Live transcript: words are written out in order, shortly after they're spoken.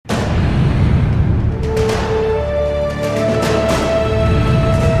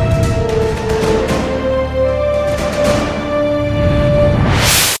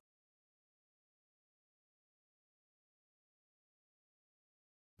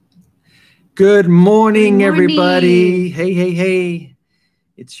Good morning, Good everybody. morning. Hey.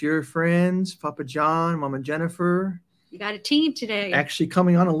 It's your friends, Papa John, Mama Jennifer. You got a team today. Actually,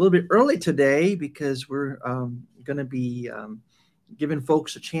 coming on a little bit early today because we're going to be giving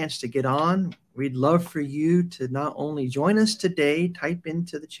folks a chance to get on. We'd love for you to not only join us today, type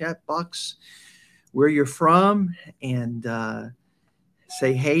into the chat box where you're from and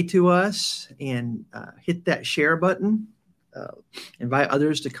say hey to us and hit that share button. Uh, Invite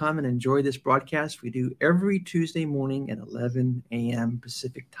others to come and enjoy this broadcast. We do every Tuesday morning at 11 a.m.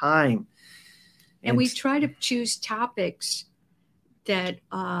 Pacific time. And And we try to choose topics that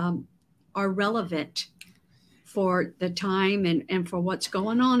are relevant for the time and for what's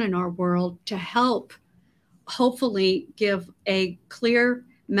going on in our world to help hopefully give a clear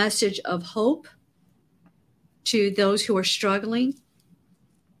message of hope to those who are struggling.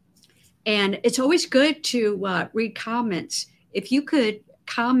 And it's always good to read comments. If you could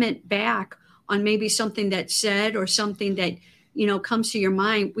comment back on maybe something that's said or something that comes to your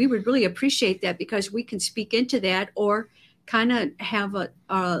mind, we would really appreciate that because we can speak into that or kind of have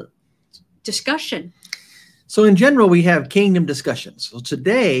a discussion. so, in general, we have kingdom discussions. So,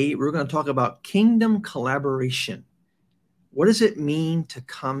 today we're going to talk about kingdom collaboration. What does it mean to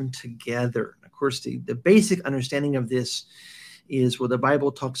come together? Of course, the basic understanding of this is what the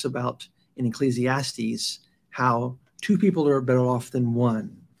Bible talks about in Ecclesiastes, how two people are better off than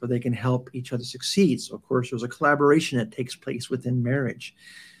one, for they can help each other succeed. So, of course, there's a collaboration that takes place within marriage.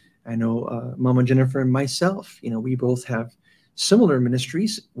 I know Mama Jennifer and myself, we both have similar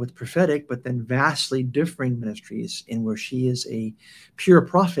ministries with prophetic, but then vastly differing ministries in where she is a pure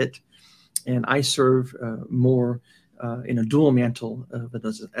prophet and I serve more in a dual mantle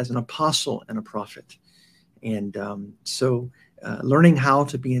as an apostle and a prophet. And learning how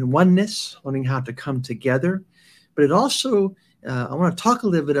to be in oneness, learning how to come together. But it also, I want to talk a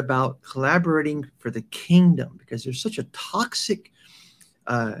little bit about collaborating for the kingdom because there's such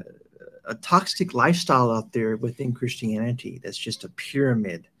uh, a toxic lifestyle out there within Christianity that's just a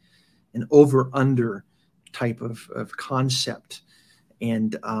pyramid, an over under type of concept.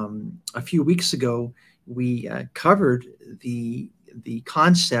 And a few weeks ago, we covered the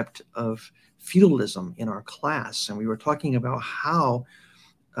concept of feudalism in our class, and we were talking about how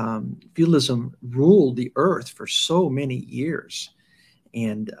feudalism ruled the earth for so many years,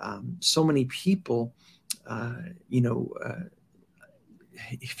 and so many people, uh, you know, uh,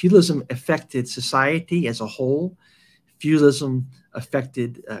 feudalism affected society as a whole. Feudalism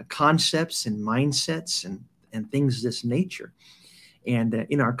affected concepts and mindsets and things of this nature. And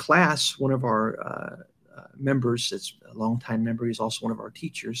in our class, one of our members, that's a longtime member, he's also one of our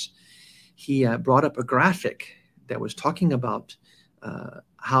teachers, he brought up a graphic that was talking about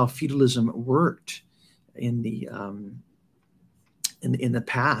how feudalism worked in the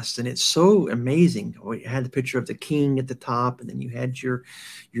past, and it's so amazing. We had the picture of the king at the top, and then you had your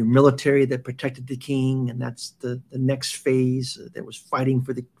military that protected the king, and that's the next phase that was fighting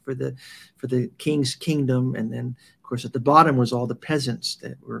for the king's kingdom, and then of course at the bottom was all the peasants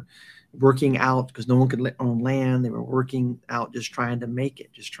that were working out because no one could own land. They were working out, just trying to make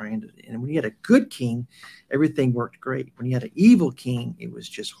it, just trying to. And when you had a good king, everything worked great. When you had an evil king, it was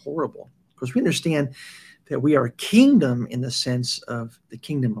just horrible. Because we understand that we are a kingdom in the sense of the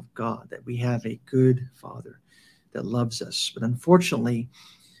kingdom of God, that we have a good Father that loves us. But unfortunately,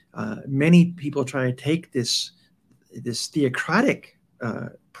 many people try to take this theocratic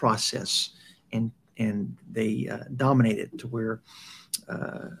process and they dominate it to where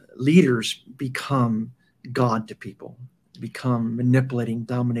leaders become God to people, become manipulating,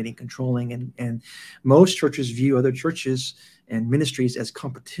 dominating, controlling, and most churches view other churches and ministries as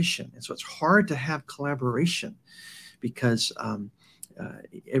competition, and so it's hard to have collaboration because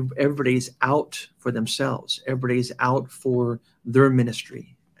everybody's out for themselves, everybody's out for their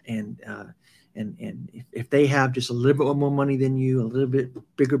ministry, and if they have just a little bit more money than you, a little bit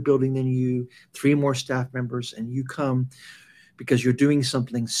bigger building than you, three more staff members, and you come because you're doing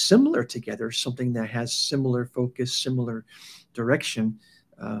something similar together, something that has similar focus, similar direction.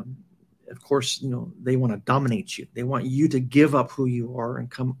 Of course, they want to dominate you. They want you to give up who you are and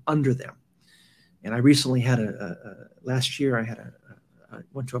come under them. And I recently had last year I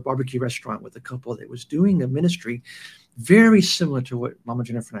went to a barbecue restaurant with a couple that was doing a ministry very similar to what Mama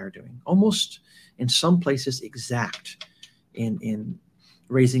Jennifer and I are doing, almost in some places exact in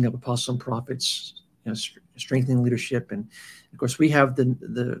raising up apostles and prophets, strengthening leadership, and of course we have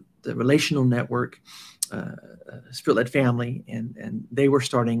the relational network, Spirit-led family, and they were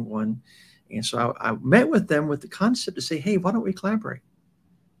starting one, and so I met with them with the concept to say, hey, why don't we collaborate?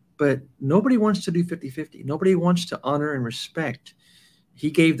 But nobody wants to do 50-50. Nobody wants to honor and respect He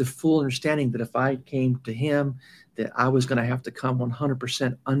gave the full understanding that if I came to him, that I was going to have to come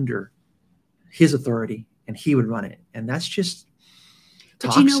 100% under his authority and he would run it. And that's just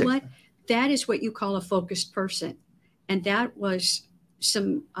But you know toxic. what? That is what you call a focused person. And that was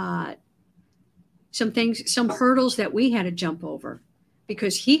some things, some hurdles that we had to jump over,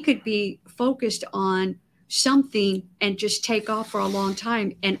 because he could be focused on something and just take off for a long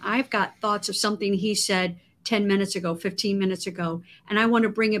time. And I've got thoughts of something he said 10 minutes ago, 15 minutes ago, and I want to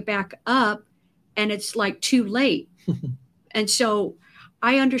bring it back up, and it's like too late. And so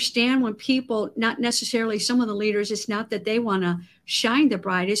I understand when people, not necessarily some of the leaders, it's not that they want to shine the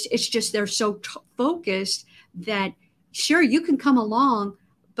brightest, it's just they're so focused that, sure, you can come along,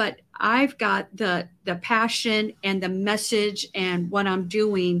 but I've got the passion and the message and what I'm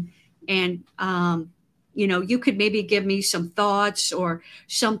doing. And, you could maybe give me some thoughts or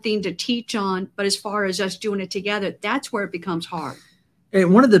something to teach on. But as far as us doing it together, that's where it becomes hard.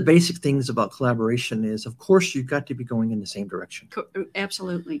 And one of the basic things about collaboration is, of course, you've got to be going in the same direction.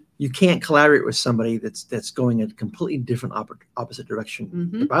 Absolutely. You can't collaborate with somebody that's going a completely different opposite direction.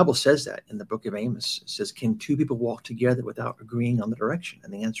 Mm-hmm. The Bible says that in the book of Amos. It says, can two people walk together without agreeing on the direction?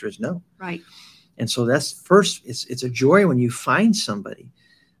 And the answer is no. Right. And so that's first, it's a joy when you find somebody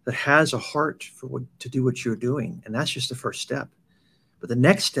that has a heart to do what you're doing. And that's just the first step. But the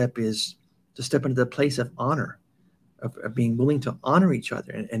next step is to step into the place of honor, of being willing to honor each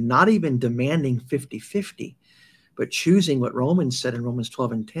other, and not even demanding 50-50, but choosing what Romans said in Romans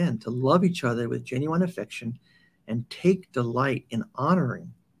 12:10, to love each other with genuine affection and take delight in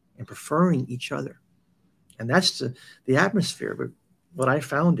honoring and preferring each other. And that's the atmosphere. But what I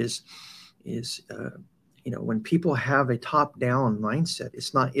found is when people have a top-down mindset,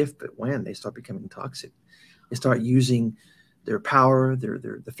 it's not if but when they start becoming toxic. They start using their power,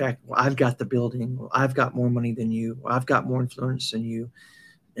 the fact, well, I've got the building, well, I've got more money than you, well, I've got more influence than you,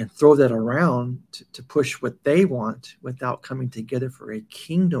 and throw that around to push what they want without coming together for a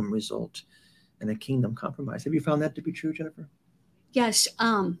kingdom result and a kingdom compromise. Have you found that to be true, Jennifer? Yes.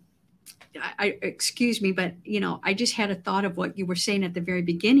 Excuse me, but I just had a thought of what you were saying at the very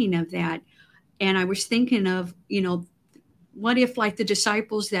beginning of that. And I was thinking of, what if, like the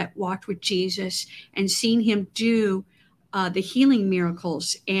disciples that walked with Jesus and seen him do the healing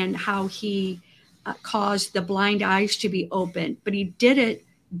miracles, and how he caused the blind eyes to be opened, but he did it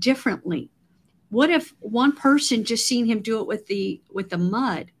differently. What if one person just seen him do it with the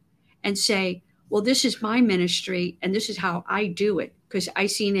mud and say, well, this is my ministry and this is how I do it, because I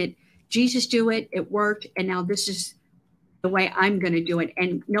seen it, Jesus do it, it worked, and now this is the way I'm going to do it,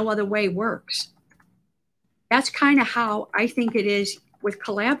 and no other way works. That's kind of how I think it is with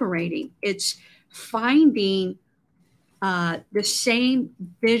collaborating. It's finding the same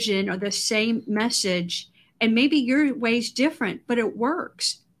vision or the same message, and maybe your way's different, but it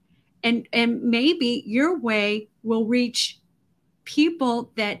works. And maybe your way will reach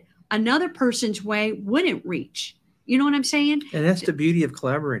people that another person's way wouldn't reach. You know what I'm saying? And that's the beauty of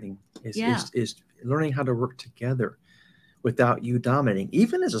collaborating, is learning how to work together without you dominating.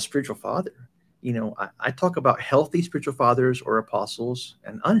 Even as a spiritual father, I talk about healthy spiritual fathers or apostles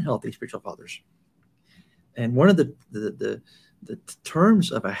and unhealthy spiritual fathers. And one of the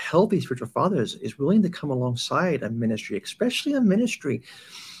terms of a healthy spiritual father is willing to come alongside a ministry, especially a ministry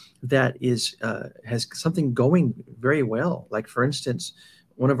that has something going very well. Like, for instance,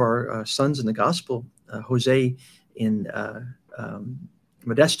 one of our sons in the gospel, Jose in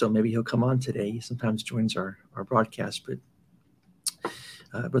Modesto, maybe he'll come on today. He sometimes joins our broadcast, but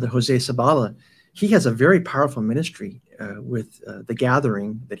Brother Jose Sabala, he has a very powerful ministry with the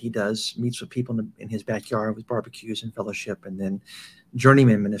gathering that he does, meets with people in his backyard with barbecues and fellowship, and then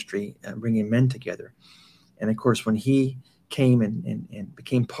journeyman ministry, bringing men together. And of course, when he came and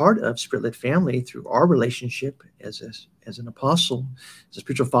became part of Spirit-led family through our relationship as an apostle, as a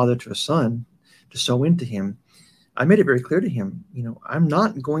spiritual father to a son, to sow into him, I made it very clear to him, I'm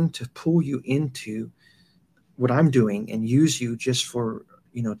not going to pull you into what I'm doing and use you just for,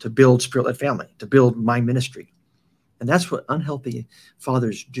 to build Spirit-led family, to build my ministry. And that's what unhealthy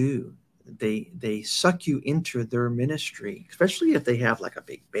fathers do. They suck you into their ministry, especially if they have like a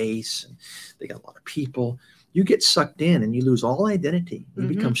big base and they got a lot of people. You get sucked in and you lose all identity. You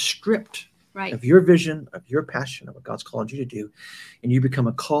become stripped of your vision, of your passion, of what God's called you to do, and you become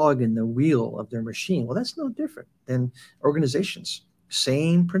a cog in the wheel of their machine. Well, that's no different than organizations.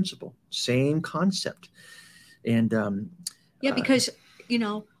 Same principle, same concept. And because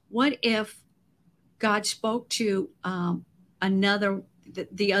what if God spoke to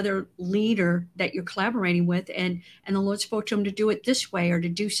the other leader that you're collaborating with, and the Lord spoke to him to do it this way or to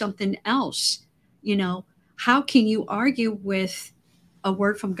do something else? How can you argue with a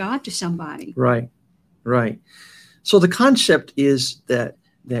word from God to somebody. Right. Right. So the concept is that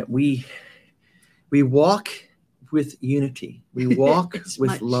we walk with unity. We walk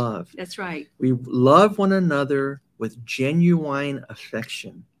with love. That's right. We love one another with genuine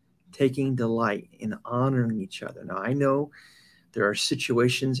affection, taking delight in honoring each other. Now, I know there are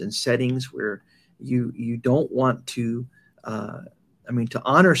situations and settings where you don't want to, to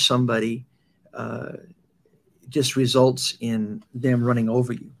honor somebody just results in them running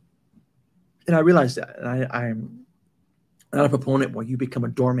over you. And I realize that. And I'm not a proponent where you become a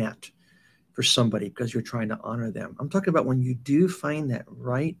doormat for somebody because you're trying to honor them. I'm talking about when you do find that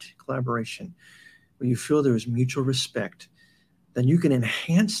right collaboration, when you feel there is mutual respect, then you can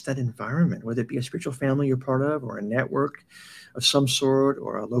enhance that environment, whether it be a spiritual family you're part of or a network of some sort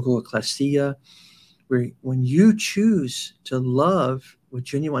or a local ecclesia, where when you choose to love with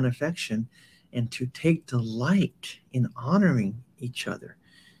genuine affection and to take delight in honoring each other,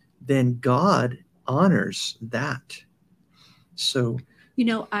 then God honors that. So,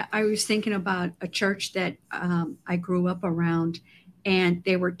 I was thinking about a church that I grew up around, and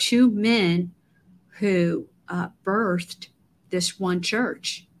there were two men who birthed this one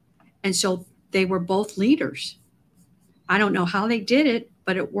church. And so they were both leaders. I don't know how they did it,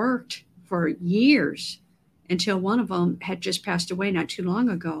 but it worked for years until one of them had just passed away not too long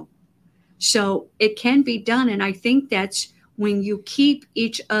ago. So it can be done. And I think that's when you keep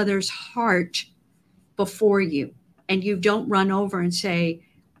each other's heart before you and you don't run over and say,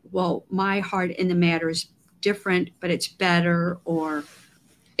 well, my heart in the matter is different, but it's better, or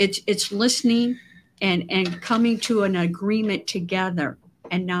it's listening and coming to an agreement together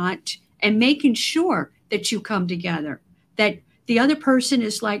and making sure that you come together, that the other person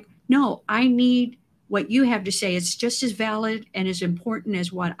is like, no, I need what you have to say. It's just as valid and as important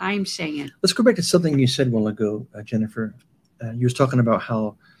as what I'm saying. Let's go back to something you said a while ago, Jennifer. You was talking about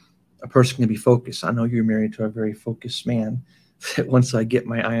how a person can be focused. I know you're married to a very focused man. That once I get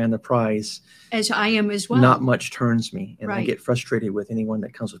my eye on the prize, as I am as well, not much turns me, and right. I get frustrated with anyone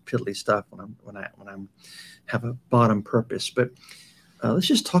that comes with piddly stuff when I have a bottom purpose. But let's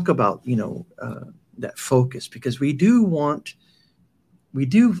just talk about that focus, because we do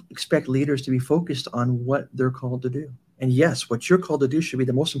expect leaders to be focused on what they're called to do. And yes, what you're called to do should be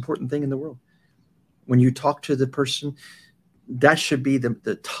the most important thing in the world. When you talk to the person, that should be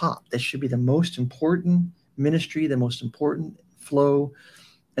the top. That should be the most important ministry, the most important flow.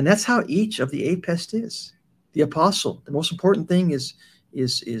 And that's how each of the APEST is. The apostle, the most important thing is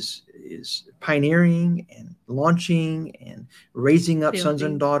pioneering and launching and raising up sons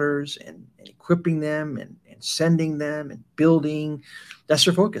and daughters and equipping them and sending them and building. That's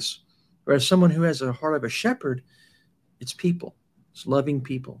their focus. Whereas someone who has a heart of a shepherd, it's people. It's loving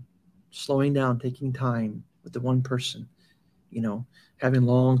people, slowing down, taking time with the one person, having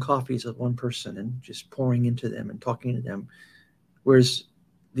long coffees with one person and just pouring into them and talking to them. Whereas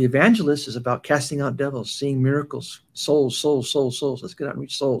the evangelist is about casting out devils, seeing miracles, souls. Let's get out and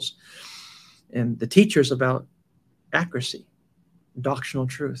reach souls. And the teacher is about accuracy, doctrinal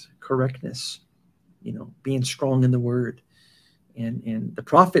truth, correctness, being strong in the word. And the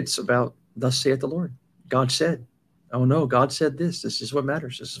prophet's about, thus saith the Lord. God said, oh no, God said this. This is what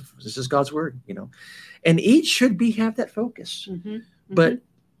matters. This is God's word, And each should have that focus. Mm-hmm. But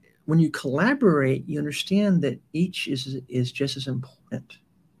when you collaborate, you understand that each is just as important.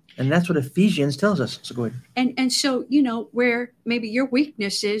 And that's what Ephesians tells us. So go ahead. And so, where maybe your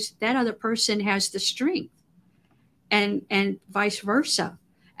weakness is, that other person has the strength, and vice versa.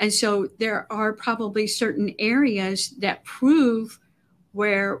 And so there are probably certain areas that prove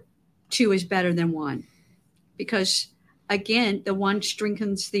where two is better than one, because again, the one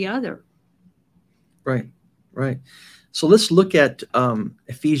strengthens the other. Right. So let's look at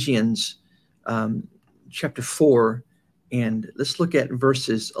Ephesians chapter 4, and let's look at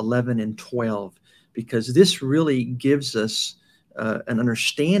verses 11 and 12, because this really gives us an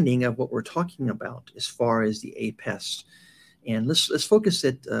understanding of what we're talking about as far as the APEST. And let's focus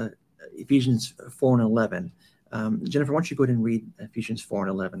at Ephesians 4 and 11. Jennifer, why don't you go ahead and read Ephesians 4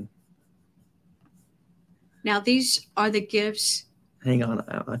 and 11? Now these are the gifts. Hang on,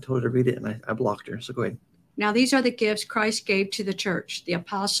 I told her to read it and I blocked her, so go ahead. Now these are the gifts Christ gave to the church: the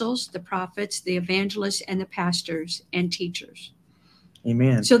apostles, the prophets, the evangelists, and the pastors and teachers.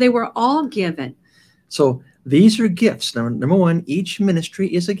 Amen. So they were all given. So these are gifts. Number one, each ministry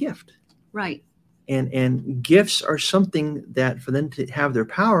is a gift. Right. And gifts are something that for them to have their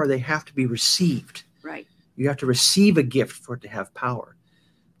power, they have to be received. Right. You have to receive a gift for it to have power.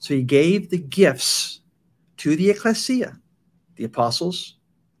 So he gave the gifts to the ecclesia, the apostles,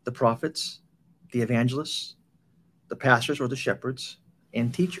 the prophets, the evangelists, the pastors or the shepherds,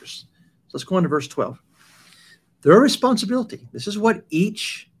 and teachers. So let's go on to verse 12. Their responsibility, this is what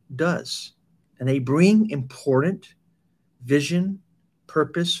each does. And they bring important vision,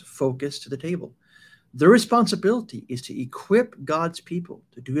 purpose, focus to the table. Their responsibility is to equip God's people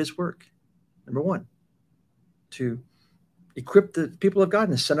to do his work. Number one, to equip the people of God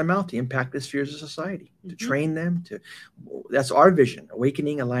and send them out to impact the spheres of society, to train them. That's our vision,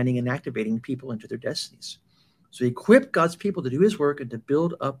 awakening, aligning, and activating people into their destinies. So equip God's people to do his work and to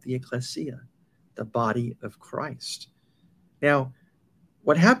build up the ecclesia, the body of Christ. Now,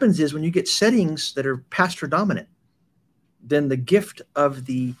 what happens is when you get settings that are pastor dominant, then the gift of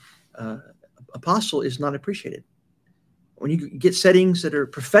the apostle is not appreciated. When you get settings that are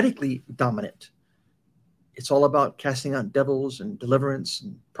prophetically dominant, it's all about casting out devils and deliverance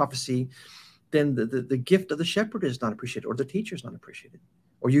and prophecy, then the gift of the shepherd is not appreciated, or the teacher is not appreciated.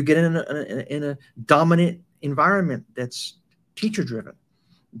 Or you get in a dominant environment that's teacher driven,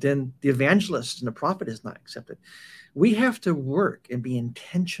 then the evangelist and the prophet is not accepted. We have to work and be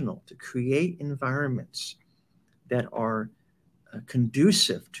intentional to create environments that are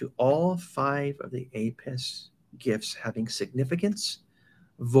conducive to all 5 of the APES gifts having significance,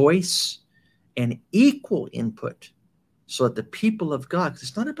 voice, and equal input, so that the people of God, because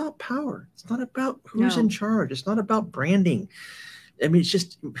it's not about power, it's not about who's in charge, it's not about branding. I mean, it's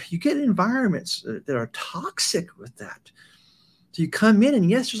just, you get environments that are toxic with that. So you come in, and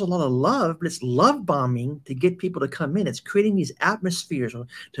yes, there's a lot of love, but it's love bombing to get people to come in. It's creating these atmospheres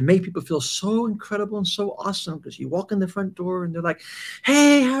to make people feel so incredible and so awesome, because you walk in the front door and they're like,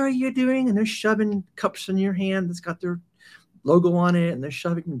 hey, how are you doing? And they're shoving cups in your hand that's got their logo on it, and they're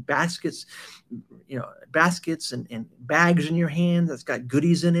shoving baskets and bags in your hand that's got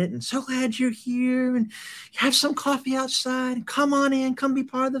goodies in it, and so glad you're here, and have some coffee outside, and come on in, come be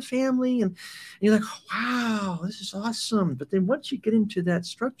part of the family. And you're like, wow, this is awesome. But then once you get into that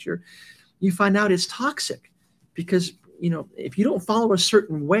structure, you find out it's toxic, because if you don't follow a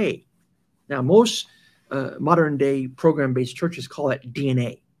certain way, now most modern day program-based churches call it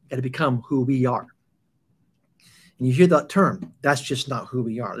DNA. You got to become who we are. And you hear that term, that's just not who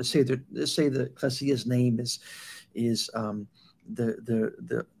we are. Let's say the ecclesia's name is the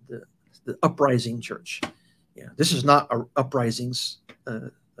uprising church. Yeah, this is not a uprising's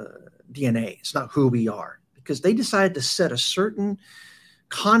DNA. It's not who we are, because they decided to set a certain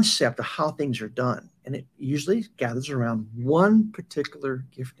concept of how things are done, and it usually gathers around one particular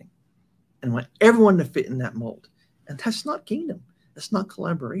gifting, and want everyone to fit in that mold. And that's not kingdom. That's not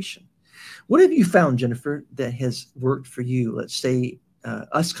collaboration. What have you found, Jennifer, that has worked for you? Let's say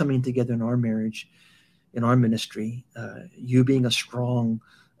us coming together in our marriage, in our ministry, you being a strong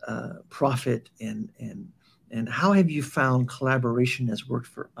prophet, and how have you found collaboration has worked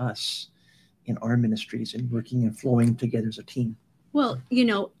for us in our ministries and working and flowing together as a team? Well,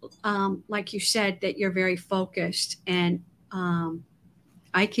 like you said, that you're very focused, and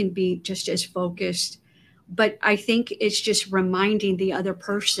I can be just as focused, but I think it's just reminding the other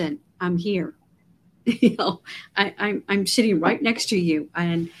person, I'm here. I'm sitting right next to you,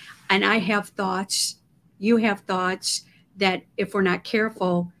 and I have thoughts, you have thoughts, that if we're not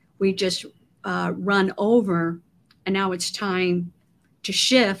careful, we just run over, and now it's time to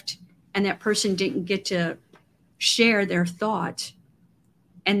shift, and that person didn't get to share their thought,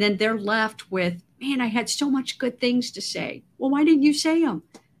 and then they're left with, man, I had so much good things to say. Well, why didn't you say them?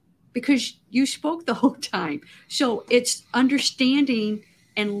 Because you spoke the whole time. So it's understanding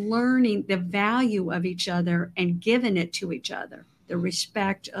and learning the value of each other and giving it to each other. The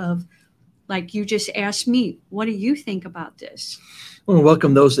respect of, like you just asked me, what do you think about this? I want to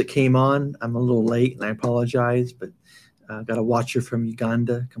welcome those that came on. I'm a little late and I apologize, but I've got a watcher from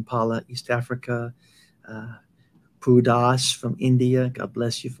Uganda, Kampala, East Africa, Pudas from India. God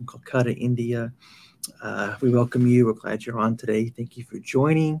bless you, from Kolkata, India. We welcome you. We're glad you're on today. Thank you for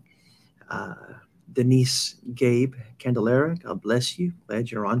joining. Denise Gabe Candelera, God bless you.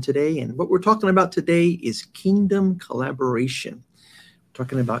 Glad you're on today. And what we're talking about today is kingdom collaboration. We're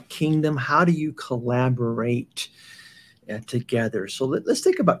talking about kingdom. How do you collaborate together? So let's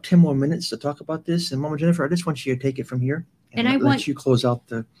take about 10 more minutes to talk about this. And Mama Jennifer, I just want you to take it from here. And I want you close out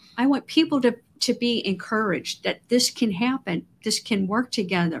the... I want people to be encouraged that this can happen. This can work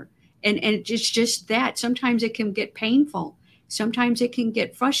together. And it's just that. Sometimes it can get painful. Sometimes it can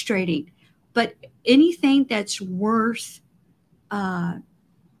get frustrating. But anything that's worth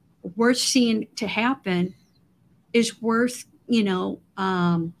seeing to happen is worth,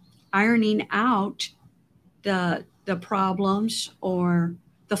 ironing out the problems or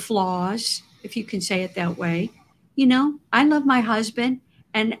the flaws, if you can say it that way. I love my husband,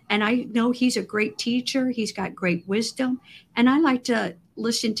 And I know he's a great teacher. He's got great wisdom, and I like to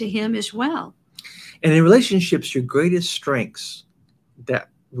listen to him as well. And in relationships, your greatest strengths that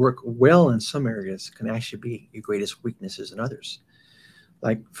work well in some areas can actually be your greatest weaknesses in others.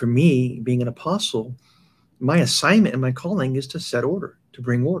 Like for me, being an apostle, my assignment and my calling is to set order, to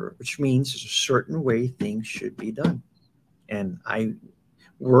bring order, which means there's a certain way things should be done. And I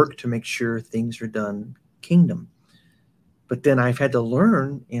work to make sure things are done kingdom. But then I've had to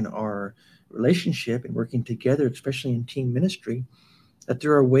learn in our relationship and working together, especially in team ministry, that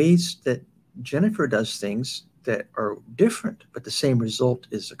there are ways that Jennifer does things that are different, but the same result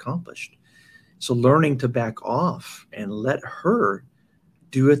is accomplished. So learning to back off and let her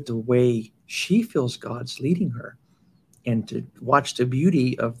do it the way she feels God's leading her, and to watch the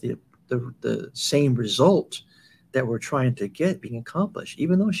beauty of the same result that we're trying to get being accomplished,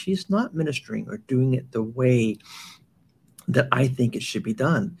 even though she's not ministering or doing it the way that I think it should be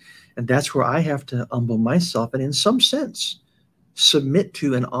done. And that's where I have to humble myself and, in some sense, submit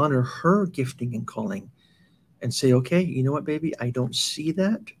to and honor her gifting and calling and say, okay, you know what, baby, I don't see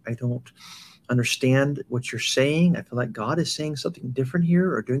that. I don't understand what you're saying. I feel like God is saying something different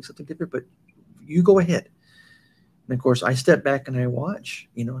here or doing something different, but you go ahead. And of course, I step back and I watch,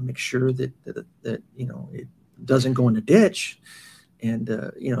 and make sure that it doesn't go in the ditch. And,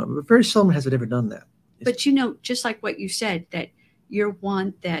 very seldom has it ever done that. But just like what you said, that you're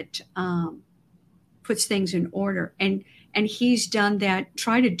one that puts things in order, and he's done that,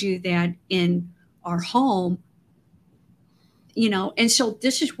 try to do that in our home, and so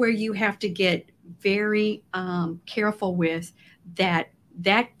this is where you have to get very careful with that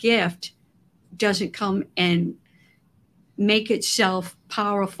gift doesn't come and make itself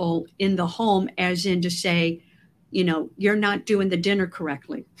powerful in the home, as in to say, you're not doing the dinner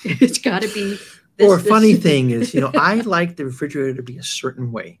correctly. It's got to be funny thing is, I like the refrigerator to be a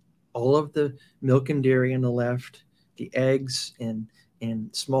certain way. All of the milk and dairy on the left, the eggs and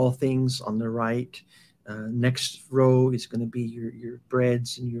small things on the right. Next row is going to be your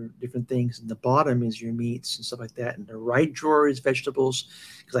breads and your different things. And the bottom is your meats and stuff like that. And the right drawer is vegetables,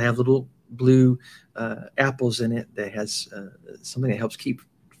 because I have little blue apples in it that has something that helps keep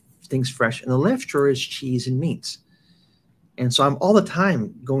things fresh. And the left drawer is cheese and meats. And so I'm all the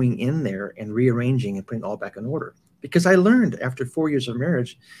time going in there and rearranging and putting all back in order, because I learned after 4 years of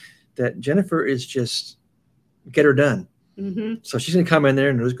marriage that Jennifer is just get her done. Mm-hmm. So she's going to come in there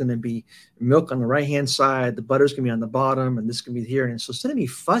and there's going to be milk on the right-hand side, the butter's going to be on the bottom, and this is going to be here. And so instead of me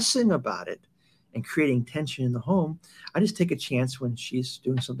fussing about it and creating tension in the home, I just take a chance when she's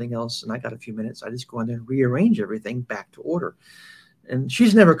doing something else and I got a few minutes, I just go in there and rearrange everything back to order. And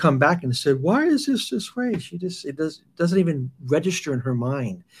she's never come back and said, why is this way? Doesn't even register in her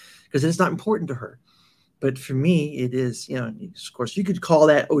mind, because it's not important to her. But for me, it is, of course, you could call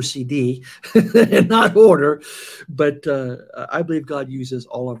that OCD and not order. But I believe God uses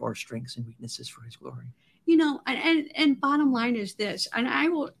all of our strengths and weaknesses for his glory. And bottom line is this, and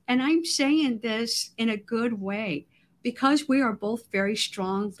I'm saying this in a good way, because we are both very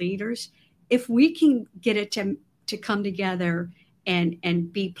strong leaders. If we can get it to come together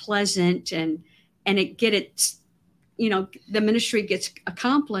and be pleasant and the ministry gets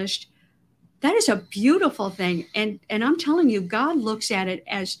accomplished, that is a beautiful thing. And I'm telling you, God looks at it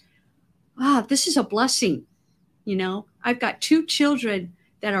as, this is a blessing. I've got 2 children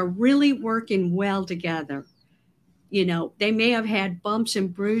that are really working well together. They may have had bumps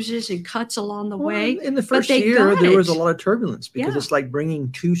and bruises and cuts along the way. In the first year, there was a lot of turbulence, because it's like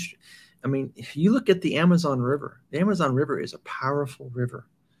bringing 2. If you look at the Amazon River is a powerful river,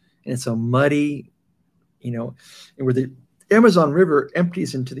 and it's a muddy, and where the Amazon River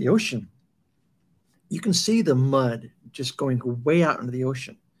empties into the ocean, you can see the mud just going way out into the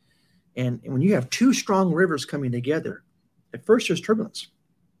ocean. And when you have 2 strong rivers coming together, at first there's turbulence,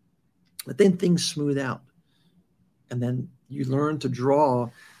 but then things smooth out. And then you learn to draw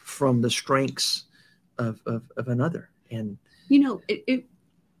from the strengths of another. And,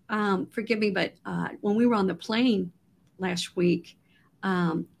 forgive me, but when we were on the plane last week,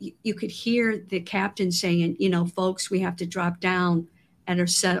 you could hear the captain saying, folks, we have to drop down at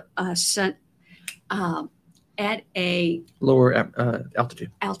a lower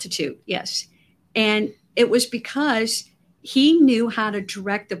altitude. Altitude, yes. And it was because he knew how to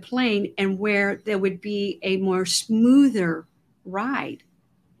direct the plane and where there would be a more smoother ride.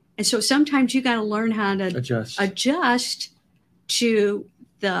 And so sometimes you got to learn how to adjust to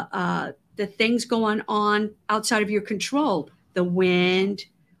the things going on outside of your control, the wind,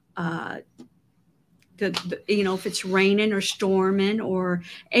 if it's raining or storming,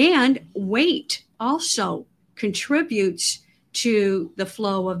 and weight also contributes to the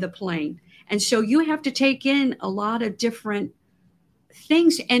flow of the plane. And so you have to take in a lot of different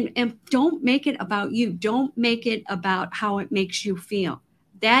things, and don't make it about you. Don't make it about how it makes you feel.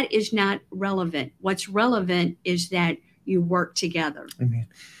 That is not relevant. What's relevant is that you work together. Amen.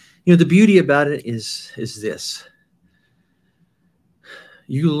 The beauty about it is this.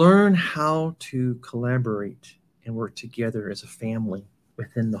 You learn how to collaborate and work together as a family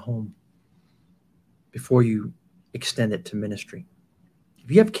within the home before you extend it to ministry.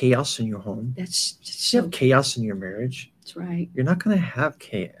 If you have chaos in your home, if you have chaos in your marriage, that's right. You're not going to have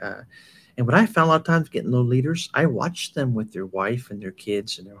chaos. And what I found a lot of times getting low leaders, I watch them with their wife and their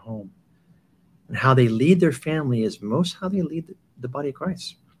kids in their home. And how they lead their family is most how they lead the body of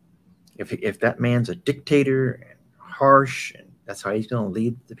Christ. If that man's a dictator and harsh, and that's how he's going to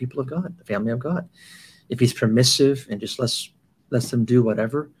lead the people of God, the family of God. If he's permissive and just lets them do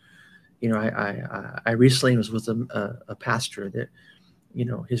whatever, I recently was with a pastor that,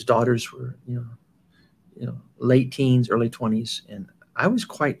 his daughters were, late teens, early 20s, and I was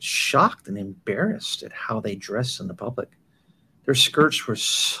quite shocked and embarrassed at how they dress in the public. Their skirts were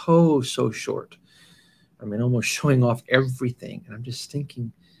so short. I mean, almost showing off everything. And I'm just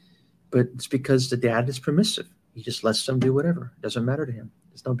thinking, but it's because the dad is permissive. He just lets them do whatever. It doesn't matter to him.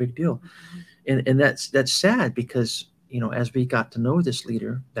 It's no big deal. And that's sad because, as we got to know this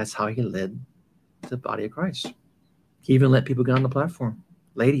leader, that's how he led the body of Christ. He even let people get on the platform,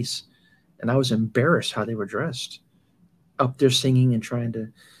 ladies. And I was embarrassed how they were dressed, up there singing and trying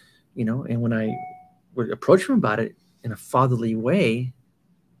to, and when I would approach him about it in a fatherly way,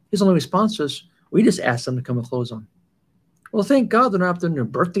 his only response was, we just asked them to come with clothes on. Well, thank God they're not up there in their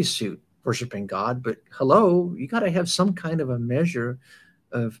birthday suit worshiping God, but hello, you got to have some kind of a measure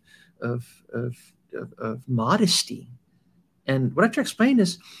of modesty. And what I try to explain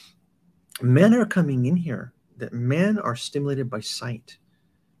is men are coming in here, that men are stimulated by sight,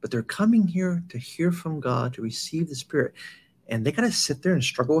 but they're coming here to hear from God, to receive the Spirit. And they got to sit there and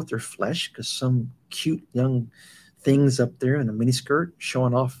struggle with their flesh because some cute young thing's up there in a miniskirt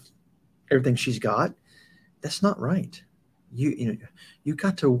showing off everything she's got. That's not right. You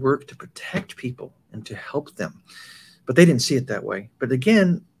got to work to protect people and to help them. But they didn't see it that way. But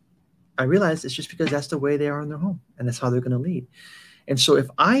again, I realized it's just because that's the way they are in their home, and that's how they're going to lead. And so if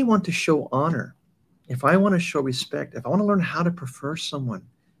I want to show honor, if I want to show respect, if I want to learn how to prefer someone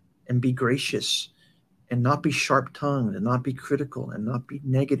and be gracious and not be sharp-tongued and not be critical and not be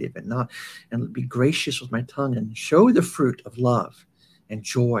negative and be gracious with my tongue and show the fruit of love and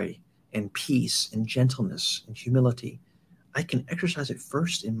joy and peace and gentleness and humility, I can exercise it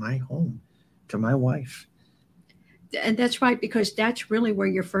first in my home to my wife. And that's right, because that's really where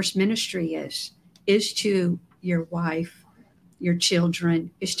your first ministry is to your wife, your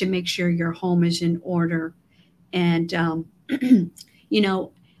children, is to make sure your home is in order. And,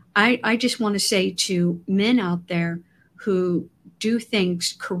 I just want to say to men out there who do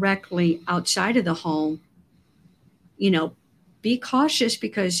things correctly outside of the home, be cautious,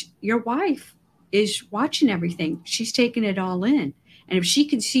 because your wife is watching everything. She's taking it all in. And if she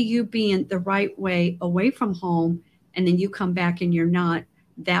can see you being the right way away from home, and then you come back and you're not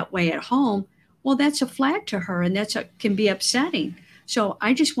that way at home, well, that's a flag to her, and can be upsetting. So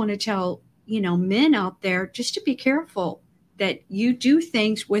I just want to tell, men out there just to be careful that you do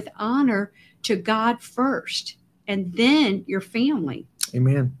things with honor to God first, and then your family.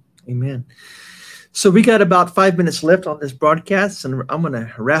 Amen. Amen. So we got about 5 minutes left on this broadcast, and I'm going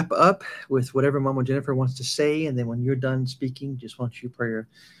to wrap up with whatever Mama Jennifer wants to say. And then when you're done speaking, just want you to pray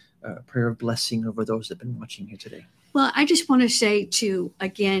a prayer of blessing over those that have been watching here today. Well, I just want to say to,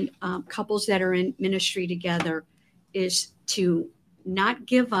 again, couples that are in ministry together, is to not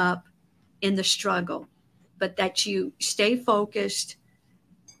give up in the struggle, but that you stay focused,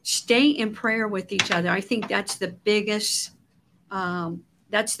 stay in prayer with each other. I think that's the biggest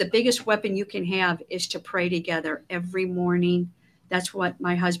weapon you can have, is to pray together every morning. That's what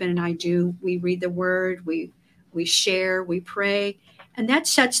my husband and I do. We read the word, we share, we pray, and that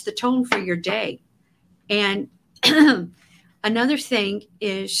sets the tone for your day. And another thing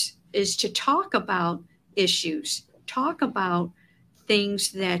is to talk about issues, talk about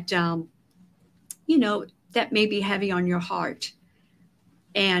things that, that may be heavy on your heart,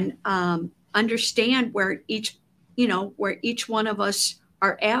 and understand where each one of us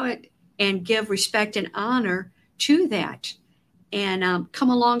are at, and give respect and honor to that, and come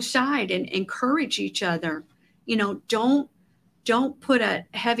alongside and encourage each other. Don't put a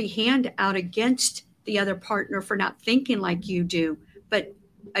heavy hand out against the other partner for not thinking like you do, but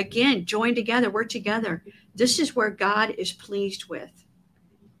again, join together, work together. This is where God is pleased with.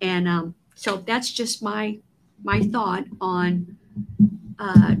 And so that's just my my thought on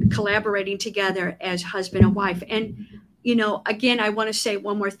collaborating together as husband and wife. And, again, I want to say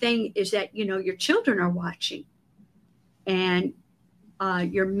one more thing is that, your children are watching, and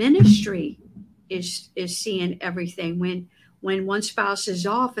your ministry is seeing everything. When one spouse is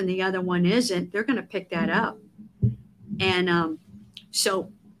off and the other one isn't, they're going to pick that up. And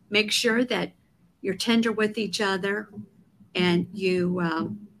so make sure that you're tender with each other, and you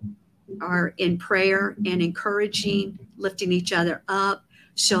are in prayer and encouraging, lifting each other up,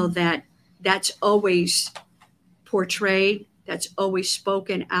 so that that's always portrayed, that's always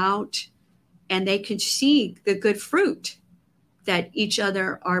spoken out, and they can see the good fruit that each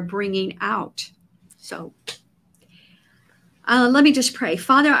other are bringing out. So let me just pray.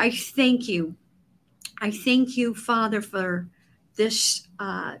 Father, I thank you. I thank you, Father, for this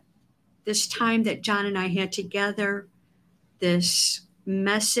this time that John and I had together, this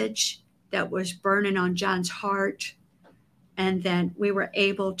message that was burning on John's heart, and that we were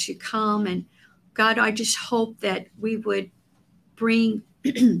able to come. And God, I just hope that we would bring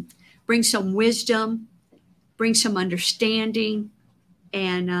bring some wisdom, bring some understanding,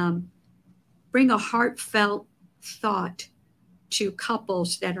 and bring a heartfelt thought to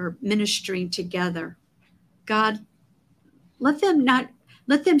couples that are ministering together. God, let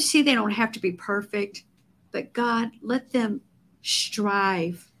them see they don't have to be perfect, but God, let them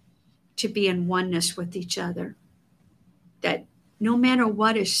strive to be in oneness with each other. That no matter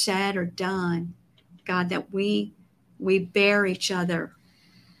what is said or done, God, that we bear each other.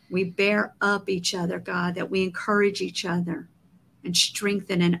 We bear up each other, God, that we encourage each other and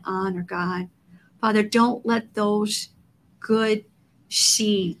strengthen and honor, God. Father, don't let those good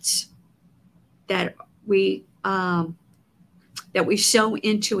seeds that we sow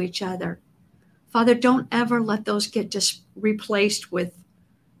into each other, Father, don't ever let those get just replaced with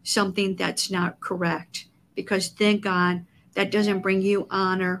something that's not correct, because then, God, that doesn't bring you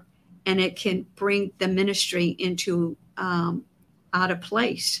honor, and it can bring the ministry into out of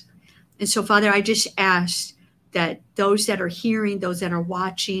place. And so, Father, I just ask that those that are hearing, those that are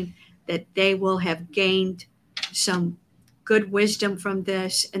watching, that they will have gained some good wisdom from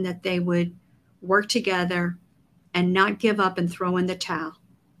this, and that they would work together and not give up and throw in the towel.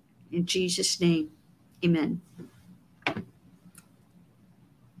 In Jesus' name, amen.